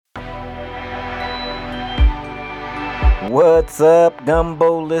What's up,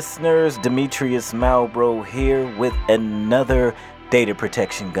 Gumbo listeners? Demetrius Malbro here with another Data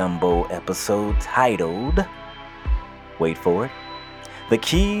Protection Gumbo episode titled, wait for it, The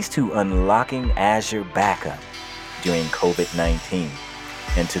Keys to Unlocking Azure Backup During COVID-19.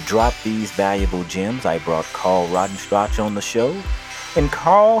 And to drop these valuable gems, I brought Carl Rodenstrach on the show. And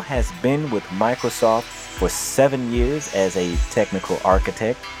Carl has been with Microsoft for 7 years as a technical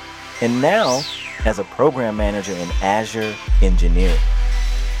architect, and now as a program manager in Azure engineering.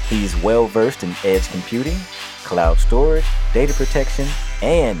 He's well-versed in edge computing, cloud storage, data protection,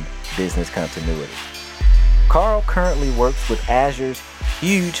 and business continuity. Carl currently works with Azure's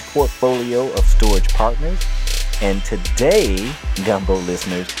huge portfolio of storage partners, and today, Gumbo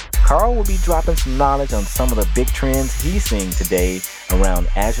listeners, Carl will be dropping some knowledge on some of the big trends he's seeing today around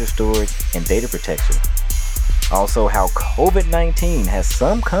Azure storage and data protection. Also, how COVID-19 has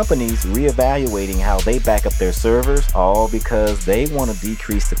some companies reevaluating how they back up their servers, all because they want to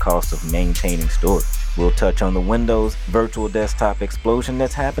decrease the cost of maintaining storage. We'll touch on the Windows virtual desktop explosion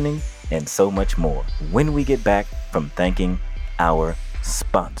that's happening, and so much more when we get back from thanking our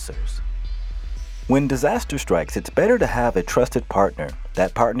sponsors. When disaster strikes, it's better to have a trusted partner.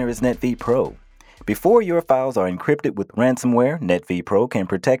 That partner is NetV Pro. Before your files are encrypted with ransomware, NetV Pro can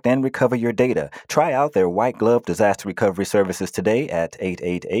protect and recover your data. Try out their white glove disaster recovery services today at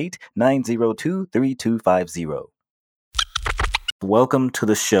 888-902-3250. Welcome to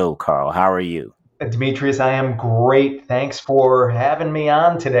the show, Carl. How are you? Demetrius, I am great. Thanks for having me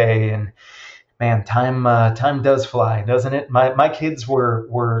on today. And man, time does fly, doesn't it? My kids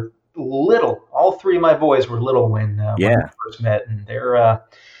were little. All three of my boys were little when we first met, and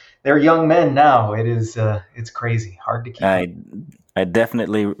they're young men now. It's crazy, hard to keep up. I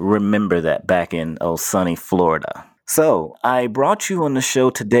definitely remember that back in sunny Florida. So I brought you on the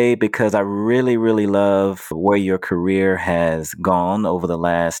show today because I really, really love where your career has gone over the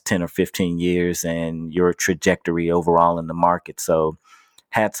last 10 or 15 years and your trajectory overall in the market. So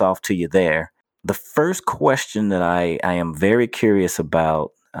hats off to you there. The first question that I am very curious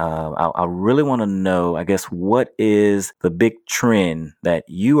about, I really want to know, I guess, what is the big trend that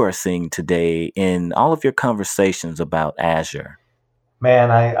you are seeing today in all of your conversations about Azure? Man,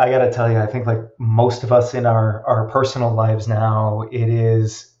 I got to tell you, I think like most of us in our personal lives now, it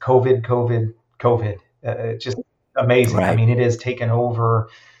is COVID. It's just amazing. Right. I mean, it has taken over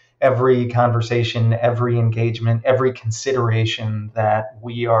every conversation, every engagement, every consideration that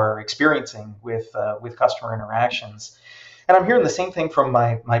we are experiencing with customer interactions. And I'm hearing the same thing from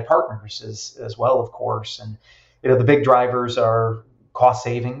my partners as well, of course. And the big drivers are cost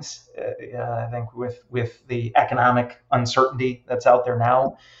savings. I think with the economic uncertainty that's out there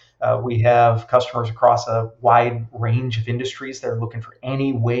now, we have customers across a wide range of industries that are looking for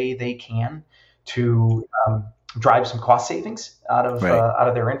any way they can to drive some cost savings out of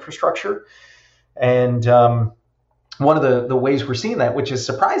their infrastructure. And one of the ways we're seeing that, which has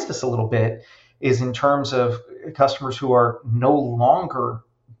surprised us a little bit, is in terms of customers who are no longer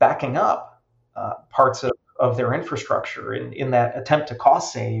backing up parts of their infrastructure. In that attempt to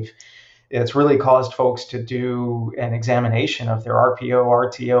cost save, it's really caused folks to do an examination of their RPO,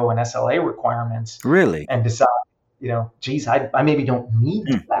 RTO, and SLA requirements. Really? And decide, geez, I maybe don't need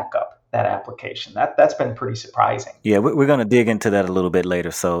to back up that application. That's been pretty surprising. Yeah, we're going to dig into that a little bit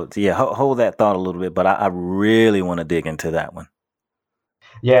later. So yeah, hold that thought a little bit, but I really want to dig into that one.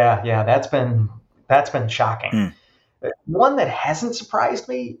 Yeah, that's been shocking. One that hasn't surprised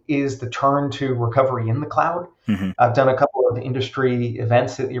me is the turn to recovery in the cloud. Mm-hmm. I've done a couple of industry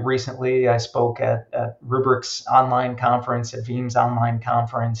events recently. I spoke at Rubrik's online conference, at Veeam's online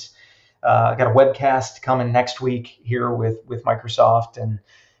conference. I got a webcast coming next week here with Microsoft, and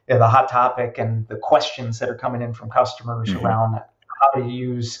the hot topic and the questions that are coming in from customers around how to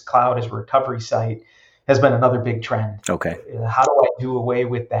use cloud as a recovery site has been another big trend. Okay. How do I do away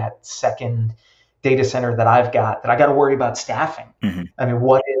with that second data center that I've got to worry about staffing? Mm-hmm. I mean,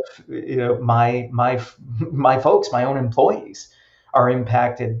 what if my folks, my own employees, are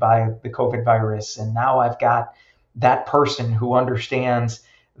impacted by the COVID virus, and now I've got that person who understands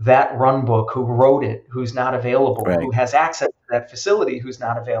that run book, who wrote it, who's not available, who has access to that facility, who's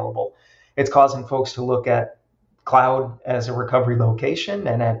not available. It's causing folks to look at cloud as a recovery location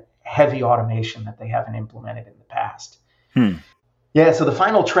and at heavy automation that they haven't implemented in the past. Yeah, so the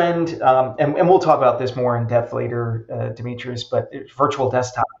final trend, and we'll talk about this more in depth later, Demetrius, but virtual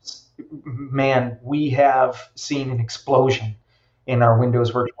desktops. Man, we have seen an explosion in our Windows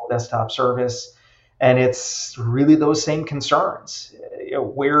Virtual Desktop service, and it's really those same concerns.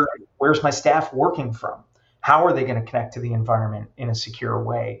 Where's my staff working from? How are they going to connect to the environment in a secure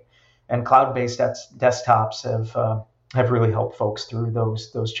way? And cloud-based desktops have really helped folks through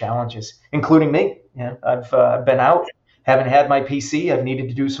those challenges, including me. I've been out, haven't had my PC. I've needed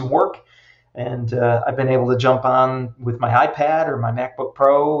to do some work, and I've been able to jump on with my iPad or my MacBook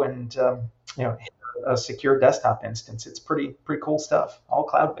Pro, and hit a secure desktop instance. It's pretty cool stuff, all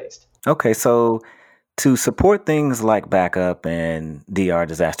cloud based. Okay, so to support things like backup and DR,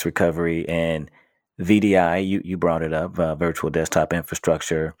 disaster recovery, and VDI, you brought it up, virtual desktop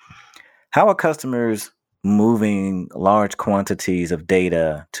infrastructure. How are customers moving large quantities of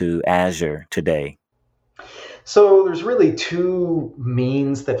data to Azure today? So there's really two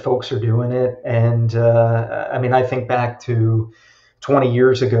means that folks are doing it, and I think back to 20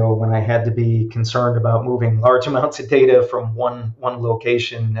 years ago when I had to be concerned about moving large amounts of data from one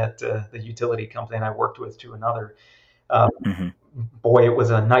location at the utility company I worked with to another. Um, Hmm. Boy, it was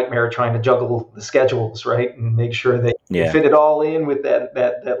a nightmare trying to juggle the schedules, right, and make sure that you Yeah. fit it all in with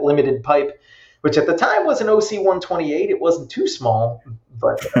that limited pipe, which at the time was an OC 128. It wasn't too small,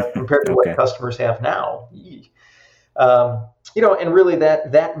 but compared to what Okay. customers have now. And really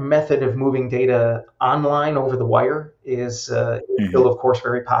that method of moving data online over the wire is Hmm. still, of course,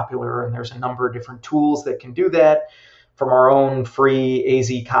 very popular. And there's a number of different tools that can do that, from our own free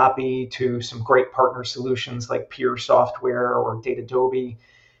AZ copy to some great partner solutions like Pure Software or Datadobi.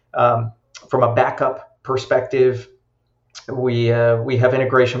 Um, from a backup perspective, we have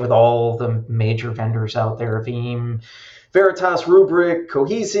integration with all the major vendors out there: Veeam, Veritas, Rubrik,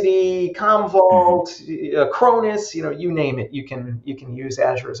 Cohesity, Hmm. Commvault, Acronis. You name it. You can use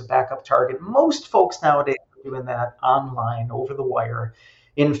Azure as a backup target. Most folks nowadays are doing that online over the wire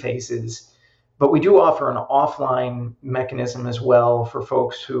in phases. But we do offer an offline mechanism as well for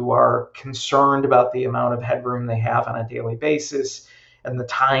folks who are concerned about the amount of headroom they have on a daily basis and the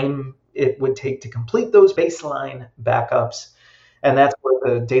time it would take to complete those baseline backups. And that's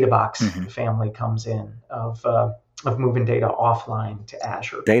where the DataBox Hmm. family comes in of moving data offline to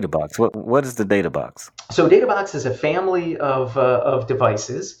Azure. Databox. What is the Databox? So DataBox is a family of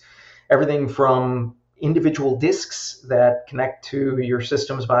devices, everything from individual disks that connect to your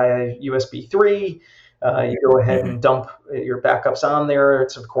systems via USB 3. You go ahead Hmm. and dump your backups on there.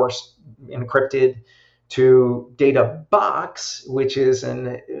 It's, of course, encrypted, to Data Box, which is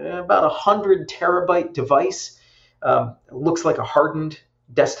about 100 terabyte device. Looks like a hardened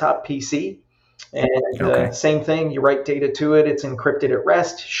desktop PC. And Okay. same thing, you write data to it, it's encrypted at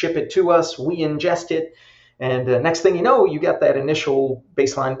rest, ship it to us, we ingest it. And next thing you know, you got that initial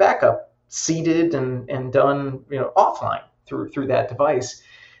baseline backup seeded and done offline through that device.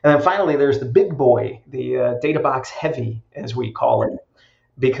 And then finally, there's the big boy, the Data Box Heavy, as we call it,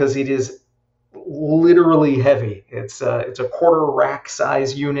 because it is literally heavy. It's a quarter rack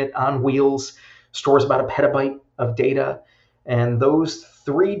size unit on wheels, stores about a petabyte of data, and those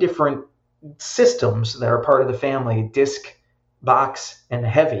three different systems that are part of the family, disk, box, and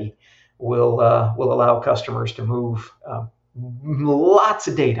heavy, will allow customers to move lots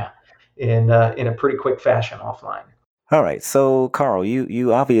of data in a pretty quick fashion offline. All right. So, Carl,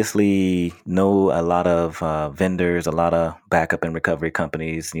 you obviously know a lot of vendors, a lot of backup and recovery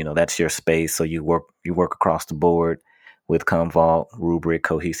companies. That's your space. So you work across the board with Commvault, Rubrik,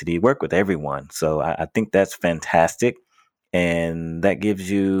 Cohesity. You work with everyone. So I think that's fantastic, and that gives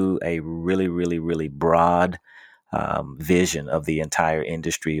you a really, really, really broad vision of the entire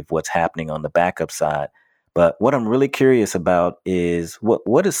industry of what's happening on the backup side. But what I'm really curious about is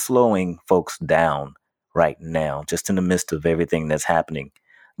what is slowing folks down right now, just in the midst of everything that's happening,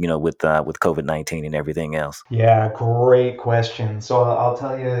 with COVID-19 and everything else. Yeah, great question. So I'll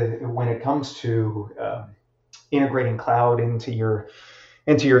tell you, when it comes to integrating cloud into your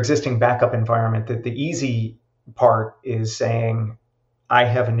existing backup environment, that the easy part is saying, I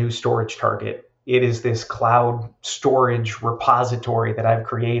have a new storage target. It is this cloud storage repository that I've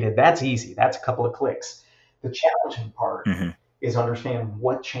created. That's easy. That's a couple of clicks. The challenging part Hmm. is understanding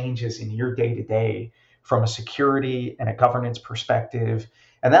what changes in your day to day from a security and a governance perspective.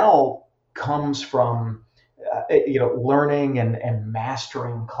 And that all comes from learning and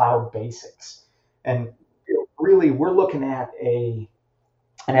mastering cloud basics. And really, we're looking at an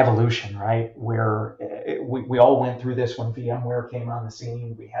evolution, right? Where we all went through this when VMware came on the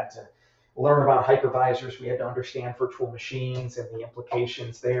scene. We had to learn about hypervisors. We had to understand virtual machines and the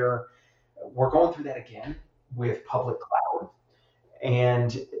implications there. We're going through that again with public cloud,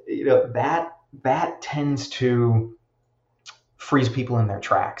 and that tends to freeze people in their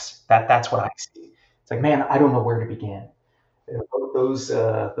tracks. That's what I see. It's like, man, I don't know where to begin. Those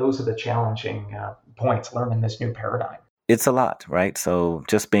are the challenging points. Learning this new paradigm. it's a lot, right? So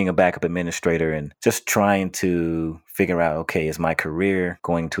just being a backup administrator and just trying to figure out, okay, is my career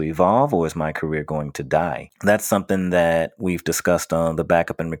going to evolve or is my career going to die? That's something that we've discussed on the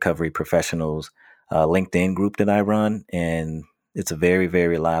Backup and Recovery Professionals LinkedIn group that I run. And it's a very,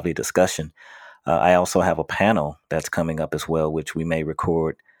 very lively discussion. I also have a panel that's coming up as well, which we may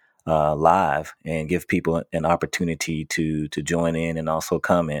record live and give people an opportunity to join in and also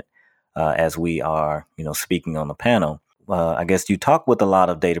comment as we are, speaking on the panel. I guess you talk with a lot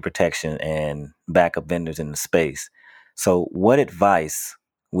of data protection and backup vendors in the space. So, what advice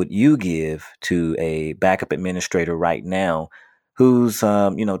would you give to a backup administrator right now who's,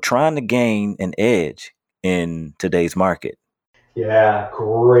 trying to gain an edge in today's market? Yeah,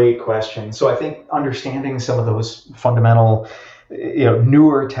 great question. So I think understanding some of those fundamental,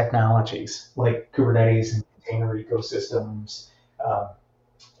 newer technologies like Kubernetes and container ecosystems, uh,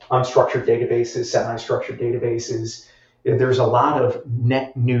 unstructured databases, semi-structured databases. There's a lot of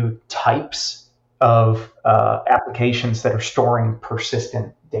net new types of applications that are storing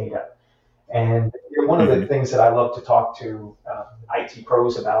persistent data. And one of the things that I love to talk to IT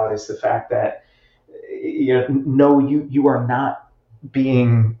pros about is the fact that no, you are not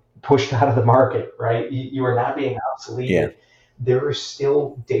being pushed out of the market, right? You are not being obsoleted. Yeah. There is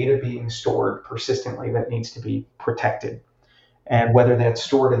still data being stored persistently that needs to be protected. And whether that's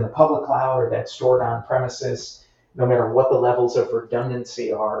stored in the public cloud or that's stored on premises, no matter what the levels of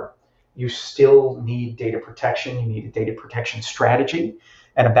redundancy are, you still need data protection. You need a data protection strategy.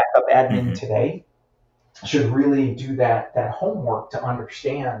 And a backup admin today should really do that homework to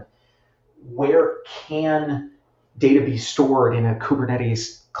understand where can data be stored in a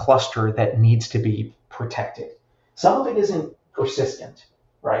Kubernetes cluster that needs to be protected. Some of it isn't persistent,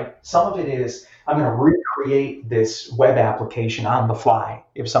 right? Some of it is, I'm going to recreate this web application on the fly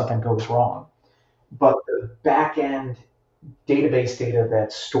if something goes wrong. But the back end database data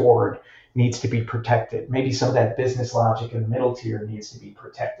that's stored needs to be protected. Maybe some of that business logic in the middle tier needs to be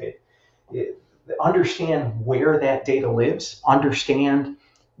protected. Understand where that data lives, understand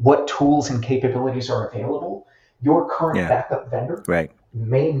what tools and capabilities are available. Your current backup vendor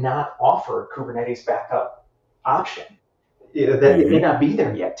may not offer a Kubernetes backup option. It may not be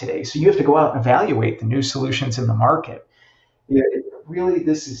there yet today. So you have to go out and evaluate the new solutions in the market. Really,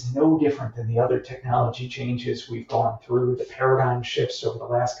 this is no different than the other technology changes we've gone through, the paradigm shifts over the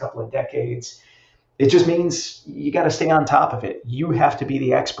last couple of decades. It just means you got to stay on top of it. You have to be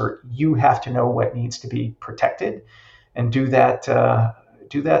the expert. You have to know what needs to be protected and do that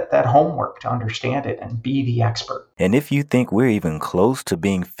homework to understand it and be the expert. And if you think we're even close to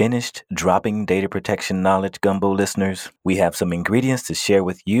being finished dropping data protection knowledge, Gumbo listeners, we have some ingredients to share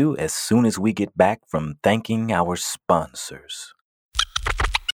with you as soon as we get back from thanking our sponsors.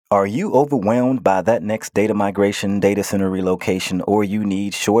 Are you overwhelmed by that next data migration, data center relocation, or you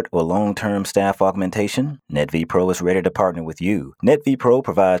need short or long-term staff augmentation? NetVPro is ready to partner with you. NetVPro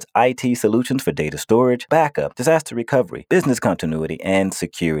provides IT solutions for data storage, backup, disaster recovery, business continuity, and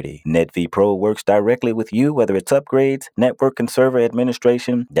security. NetVPro works directly with you, whether it's upgrades, network and server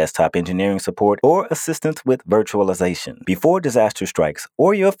administration, desktop engineering support, or assistance with virtualization. Before disaster strikes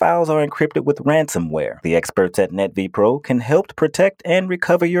or your files are encrypted with ransomware, the experts at NetVPro can help protect and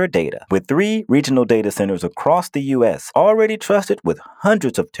recover your data. With 3 regional data centers across the U.S., already trusted with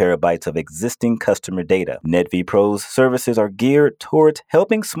hundreds of terabytes of existing customer data, NetVPro's services are geared towards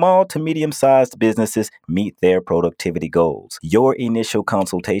helping small to medium-sized businesses meet their productivity goals. Your initial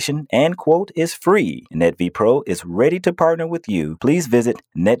consultation and quote is free. NetVPro is ready to partner with you. Please visit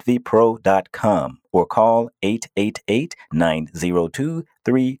netvpro.com or call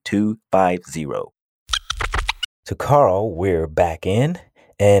 888-902-3250. To Carl, we're back in.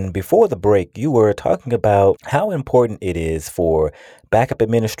 And before the break, you were talking about how important it is for backup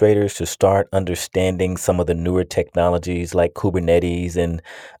administrators to start understanding some of the newer technologies like Kubernetes and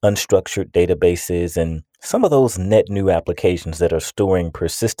unstructured databases and some of those net new applications that are storing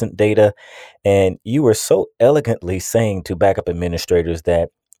persistent data. And you were so elegantly saying to backup administrators that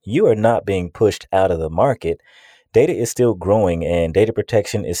you are not being pushed out of the market. Data is still growing and data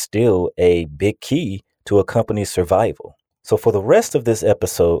protection is still a big key to a company's survival. So for the rest of this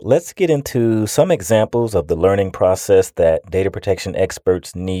episode, let's get into some examples of the learning process that data protection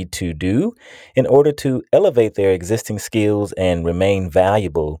experts need to do in order to elevate their existing skills and remain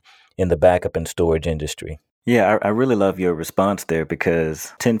valuable in the backup and storage industry. Yeah, I really love your response there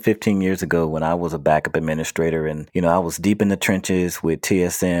because 10, 15 years ago when I was a backup administrator and, I was deep in the trenches with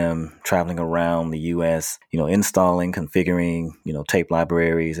TSM, traveling around the U.S., installing, configuring, tape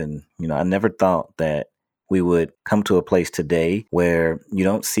libraries. And, I never thought that we would come to a place today where you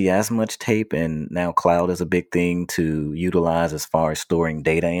don't see as much tape, and now cloud is a big thing to utilize as far as storing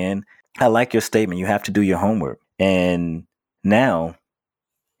data in. I like your statement. You have to do your homework. And now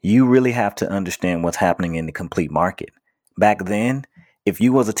you really have to understand what's happening in the complete market. Back then, if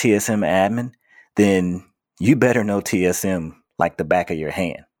you was a TSM admin, then you better know TSM like the back of your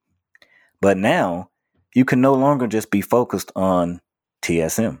hand. But now you can no longer just be focused on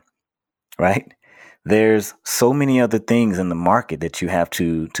TSM, right? There's so many other things in the market that you have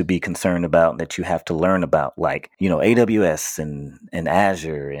to be concerned about, that you have to learn about, like, AWS and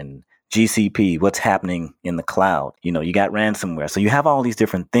Azure and GCP, what's happening in the cloud. You got ransomware. So you have all these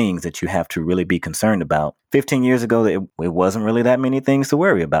different things that you have to really be concerned about. 15 years ago, it wasn't really that many things to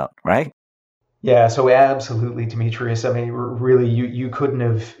worry about, right? Yeah, so absolutely, Demetrius. I mean, really, you couldn't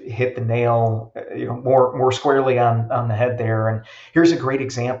have hit the nail, more squarely on the head there. And here's a great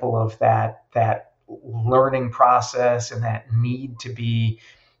example of that learning process and that need to be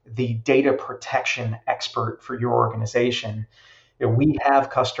the data protection expert for your organization. We have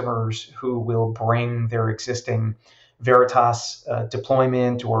customers who will bring their existing Veritas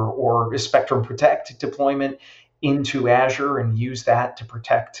deployment or Spectrum Protect deployment into Azure and use that to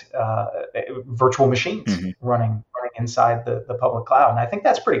protect virtual machines running inside the public cloud. And I think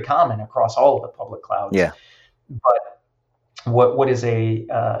that's pretty common across all of the public clouds. Yeah. But what is a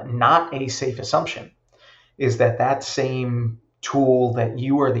not a safe assumption is that same tool that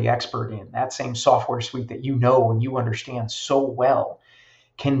you are the expert in, that same software suite that you know and you understand so well,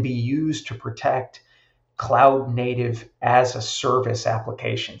 can be used to protect cloud native as a service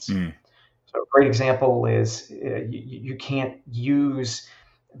applications. So a great example is you can't use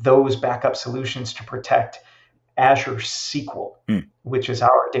those backup solutions to protect Azure SQL, which is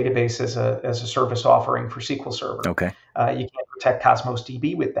our database as a service offering for SQL Server. Okay. You can't protect Cosmos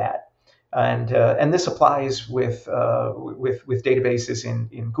DB with that. And this applies with databases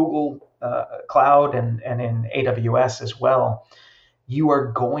in Google Cloud and in AWS as well. You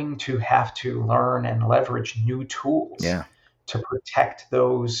are going to have to learn and leverage new tools to protect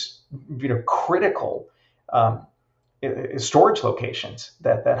those critical storage locations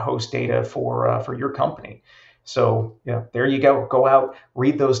that host data for your company. So there you go. Go out,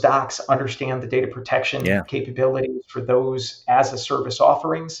 read those docs, understand the data protection capabilities for those as a service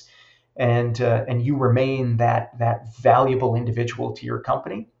offerings, and you remain that valuable individual to your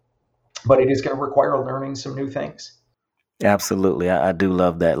company. But it is going to require learning some new things. Absolutely. I do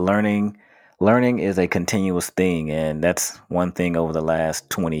love that. Learning is a continuous thing. And that's one thing over the last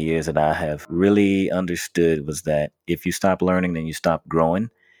 20 years that I have really understood, was that if you stop learning, then you stop growing,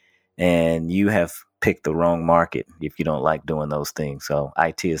 and you have picked the wrong market if you don't like doing those things. So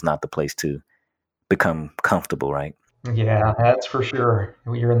IT is not the place to become comfortable, right? Yeah, that's for sure.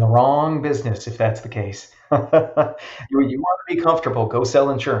 You're in the wrong business if that's the case. You want to be comfortable, go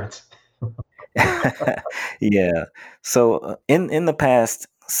sell insurance. Yeah. So in the past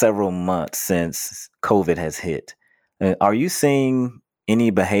several months since COVID has hit, are you seeing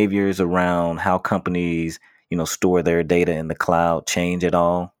any behaviors around how companies, store their data in the cloud change at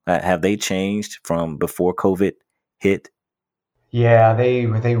all? Have they changed from before COVID hit? Yeah, they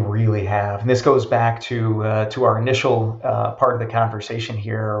really have, and this goes back to our initial part of the conversation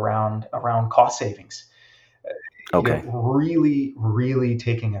here around cost savings. Okay. Really, really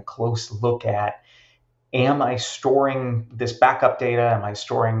taking a close look at: am I storing this backup data? Am I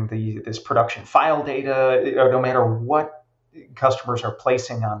storing this production file data? No matter what customers are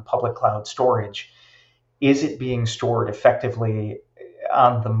placing on public cloud storage, is it being stored effectively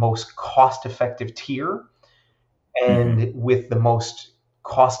on the most cost-effective tier and with the most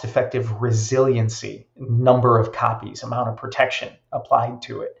cost-effective resiliency, number of copies, amount of protection applied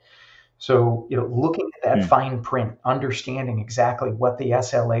to it? So, looking at that fine print, understanding exactly what the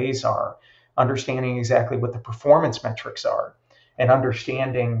SLAs are, understanding exactly what the performance metrics are, and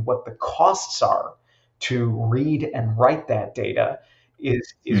understanding what the costs are to read and write that data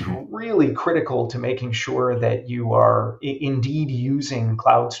is really critical to making sure that you are indeed using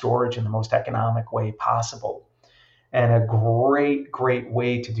cloud storage in the most economic way possible. And a great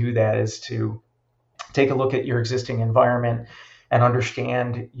way to do that is to take a look at your existing environment and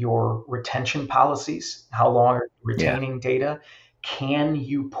understand your retention policies. How long are you retaining data? Can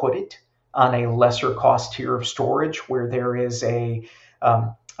you put it on a lesser cost tier of storage where there is a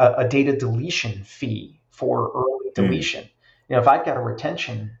data deletion fee for early deletion? If I've got a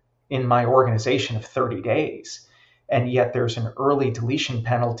retention in my organization of 30 days, and yet there's an early deletion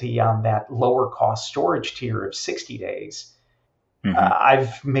penalty on that lower cost storage tier of 60 days,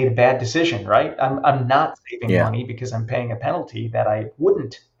 I've made a bad decision, right? I'm not saving money because I'm paying a penalty that I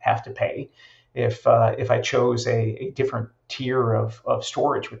wouldn't have to pay if I chose a different tier of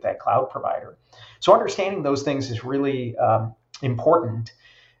storage with that cloud provider. So understanding those things is really important.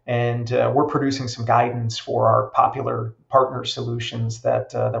 And we're producing some guidance for our popular partner solutions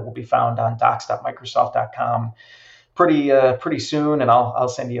that will be found on docs.microsoft.com pretty soon. And I'll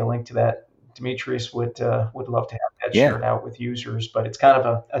send you a link to that. Demetrius would love to have that Yeah. shared out with users, but it's kind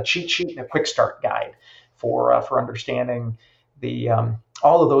of a cheat sheet and a quick start guide for understanding the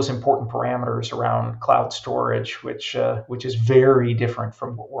all of those important parameters around cloud storage, which is very different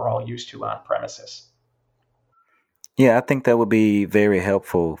from what we're all used to on premises. Yeah, I think that would be very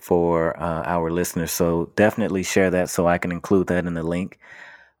helpful for our listeners. So definitely share that so I can include that in the link.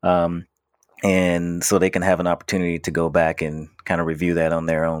 Um, and so they can have an opportunity to go back and kind of review that on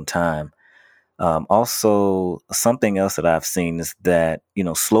their own time. Also, something else that I've seen is that,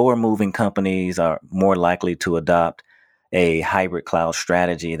 slower moving companies are more likely to adopt a hybrid cloud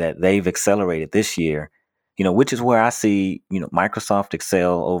strategy that they've accelerated this year, which is where I see, Microsoft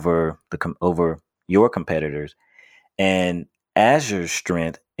excel over your competitors. And Azure's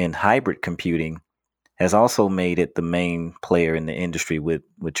strength in hybrid computing has also made it the main player in the industry with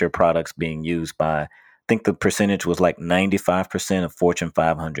your products being used by, I think the percentage was like 95% of Fortune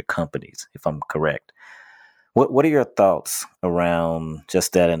 500 companies, if I'm correct. What are your thoughts around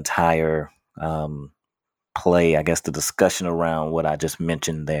just that entire play, I guess the discussion around what I just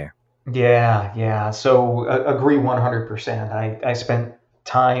mentioned there? Yeah. So agree 100%. I spent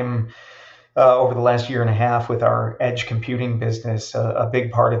time over the last year and a half with our edge computing business, a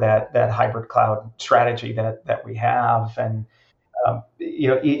big part of that hybrid cloud strategy that we have. And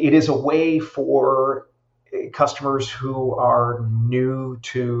it is a way for customers who are new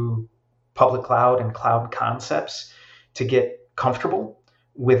to public cloud and cloud concepts to get comfortable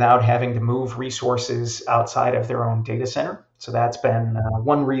without having to move resources outside of their own data center. So that's been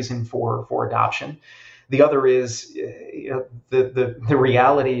one reason for adoption. The other is the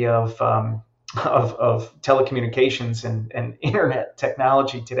reality of telecommunications and internet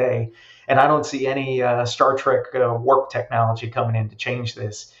technology today. And I don't see any Star Trek warp technology coming in to change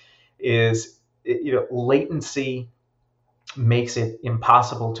this. Is latency makes it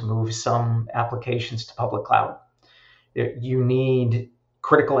impossible to move some applications to public cloud. You need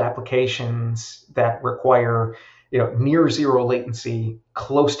critical applications that require near zero latency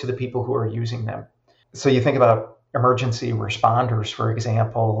close to the people who are using them. So you think about emergency responders, for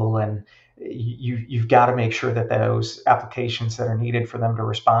example, and you've got to make sure that those applications that are needed for them to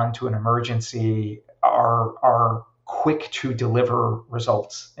respond to an emergency are quick to deliver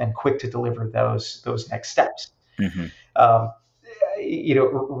results and quick to deliver those next steps. Mm-hmm.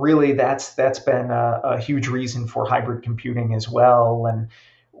 Really, that's been a huge reason for hybrid computing as well. And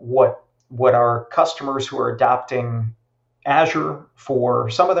what our customers who are adopting Azure for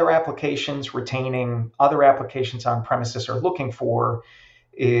some of their applications, retaining other applications on premises, are looking for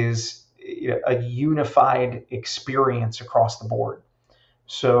is a unified experience across the board.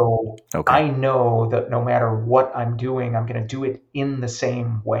 So Okay. I know that no matter what I'm doing, I'm going to do it in the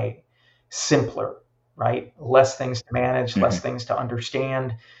same way, simpler, right? Less things to manage, less things to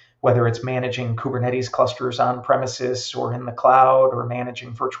understand, whether it's managing Kubernetes clusters on premises or in the cloud, or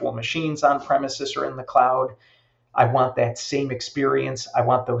managing virtual machines on premises or in the cloud. I want that same experience. I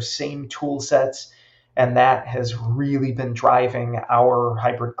want those same tool sets. And that has really been driving our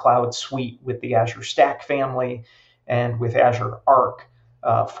hybrid cloud suite with the Azure Stack family and with Azure Arc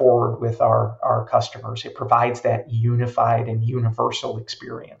forward with our customers. It provides that unified and universal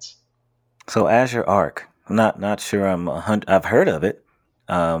experience. So Azure Arc, I'm not sure I've heard of it.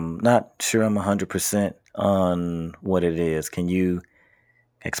 Not sure I'm 100% on what it is. Can you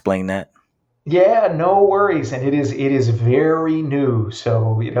explain that? Yeah, no worries, and it is very new.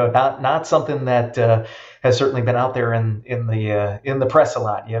 So not something that has certainly been out there in the press a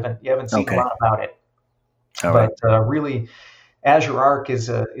lot. You haven't seen a Okay. lot about it, All right. but really, Azure Arc is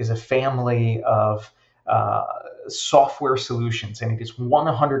a family of software solutions, and it is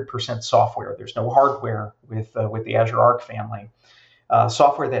 100% software. There's no hardware with the Azure Arc family.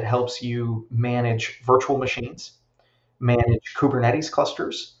 Software that helps you manage virtual machines, manage Kubernetes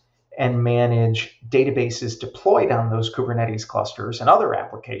clusters, and manage databases deployed on those Kubernetes clusters and other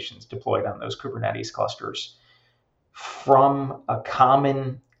applications deployed on those Kubernetes clusters from a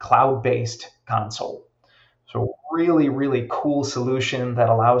common cloud-based console. So really, really cool solution that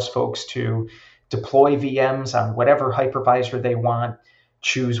allows folks to deploy VMs on whatever hypervisor they want,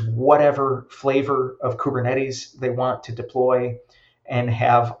 choose whatever flavor of Kubernetes they want to deploy, and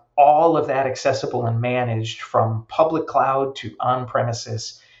have all of that accessible and managed from public cloud to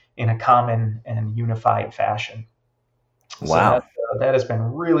on-premises in a common and unified fashion. So Wow. that has been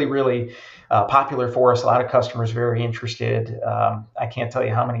really, really popular for us. A lot of customers very interested. I can't tell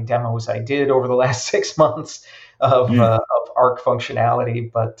you how many demos I did over the last 6 months of Arc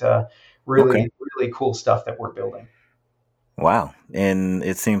functionality, but really, really cool stuff that we're building. Wow. And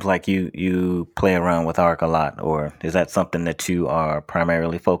it seems like you play around with Arc a lot, or is that something that you are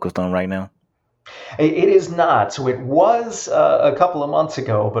primarily focused on right now? It is not. So it was a couple of months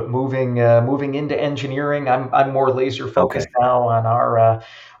ago, but moving into engineering, I'm more laser focused now on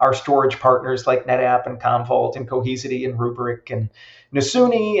our storage partners like NetApp and Commvault and Cohesity and Rubrik and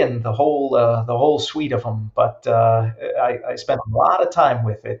Nasuni and the whole suite of them. But I spent a lot of time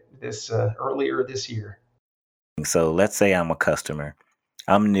with it earlier this year. So let's say I'm a customer.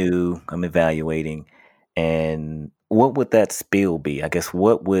 I'm new. I'm evaluating, and what would that spiel be? I guess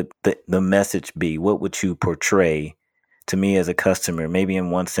what would the message be? What would you portray to me as a customer, maybe in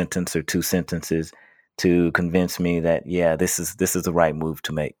one sentence or two sentences, to convince me that, yeah, this is the right move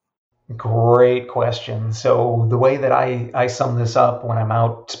to make? Great question. So the way that I sum this up when I'm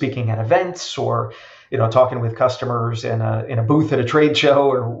out speaking at events or talking with customers in a booth at a trade show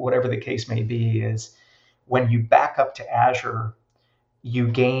or whatever the case may be is when you back up to Azure, you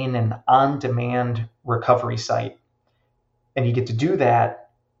gain an on-demand recovery site. And you get to do that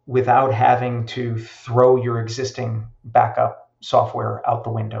without having to throw your existing backup software out the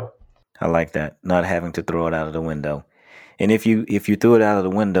window. I like that. Not having to throw it out of the window. And if you threw it out of the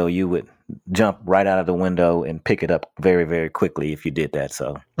window, you would jump right out of the window and pick it up very, very quickly if you did that.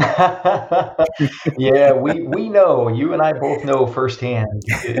 So yeah, we know, you and I both know firsthand,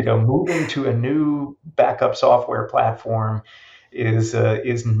 moving to a new backup software platform is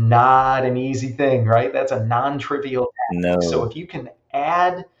not an easy thing, right? That's a non-trivial task. No. So if you can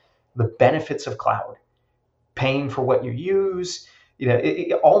add the benefits of cloud, paying for what you use,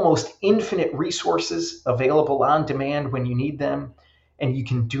 almost infinite resources available on demand when you need them, and you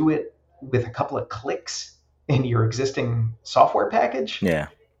can do it with a couple of clicks in your existing software package, yeah,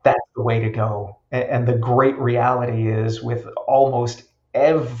 that's the way to go. And the great reality is with almost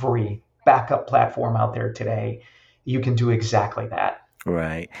every backup platform out there today, you can do exactly that.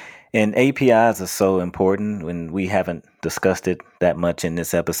 Right. And APIs are so important, when we haven't discussed it that much in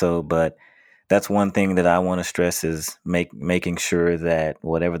this episode, but that's one thing that I want to stress is making sure that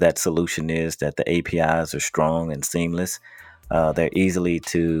whatever that solution is, that the APIs are strong and seamless. They're easily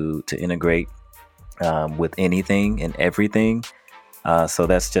to integrate with anything and everything. So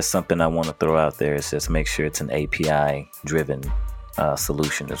that's just something I want to throw out there, is just make sure it's an API driven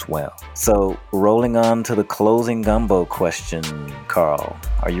solution as well. So rolling on to the closing gumbo question, Carl,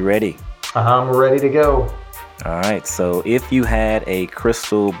 are you ready? I'm ready to go. All right. So if you had a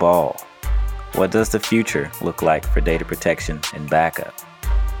crystal ball, what does the future look like for data protection and backup?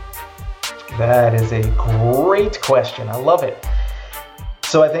 That is a great question. I love it.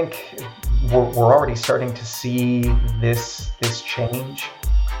 So I think we're already starting to see this change.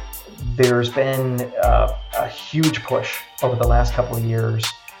 There's been a huge push over the last couple of years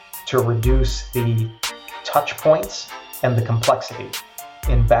to reduce the touch points and the complexity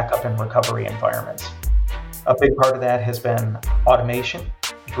in backup and recovery environments. A big part of that has been automation,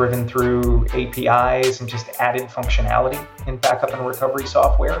 driven through APIs and just added functionality in backup and recovery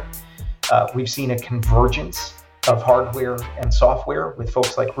software. We've seen a convergence of hardware and software with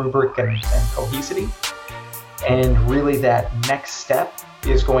folks like Rubrik and Cohesity. And really that next step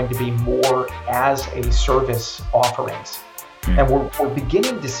is going to be more as a service offerings. And we're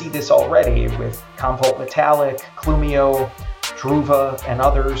beginning to see this already with Commvault Metallic, Clumio, Druva, and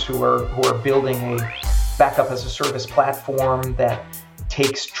others who are building a backup as a service platform that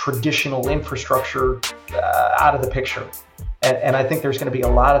takes traditional infrastructure out of the picture. And I think there's going to be a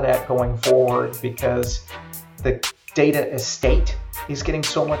lot of that going forward because the data estate is getting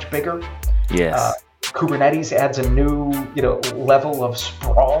so much bigger. Yes. Kubernetes adds a new level of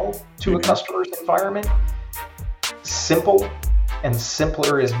sprawl to a customer's environment. Simple and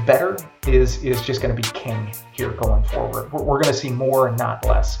simpler is better is just going to be king here going forward. We're going to see more and not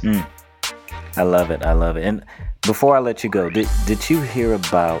less. I love it. And before I let you go, did you hear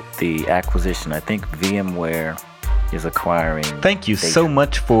about the acquisition? I think VMware is acquiring. Thank you so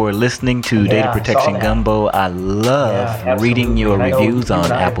much for listening to Data Protection Gumbo. I love reading your reviews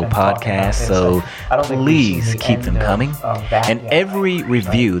on Apple Podcasts, so please keep them coming. And every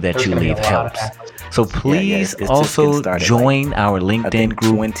review that you leave helps. So please also join our LinkedIn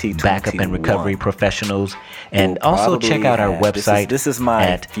group, Backup and Recovery Professionals, and also check out our website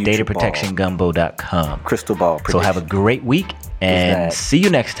at dataprotectiongumbo.com. Crystal ball prediction. So have a great week and see you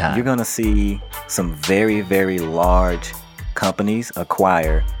next time. You're going to see some very, very large companies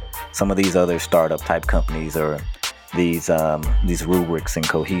acquire some of these other startup type companies or these rubrics and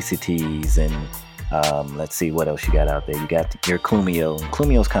cohesities and let's see what else you got out there. You got your Clumio.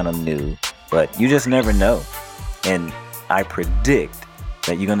 Clumio's kind of new, but you just never know. And I predict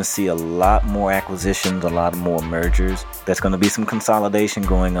that you're going to see a lot more acquisitions, a lot more mergers. There's going to be some consolidation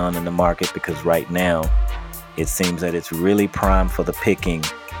going on in the market because right now it seems that it's really prime for the picking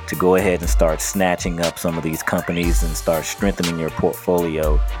to go ahead and start snatching up some of these companies and start strengthening your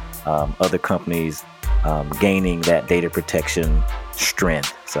portfolio. Other companies gaining that data protection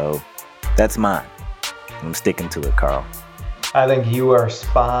strength. So that's mine. I'm sticking to it, Carl. I think you are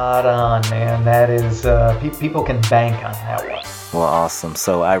spot on, man. That is, people can bank on that one. Well, awesome.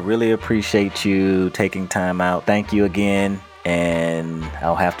 So I really appreciate you taking time out. Thank you again. And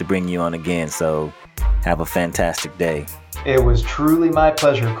I'll have to bring you on again. So have a fantastic day. It was truly my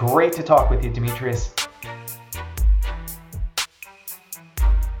pleasure. Great to talk with you, Demetrius.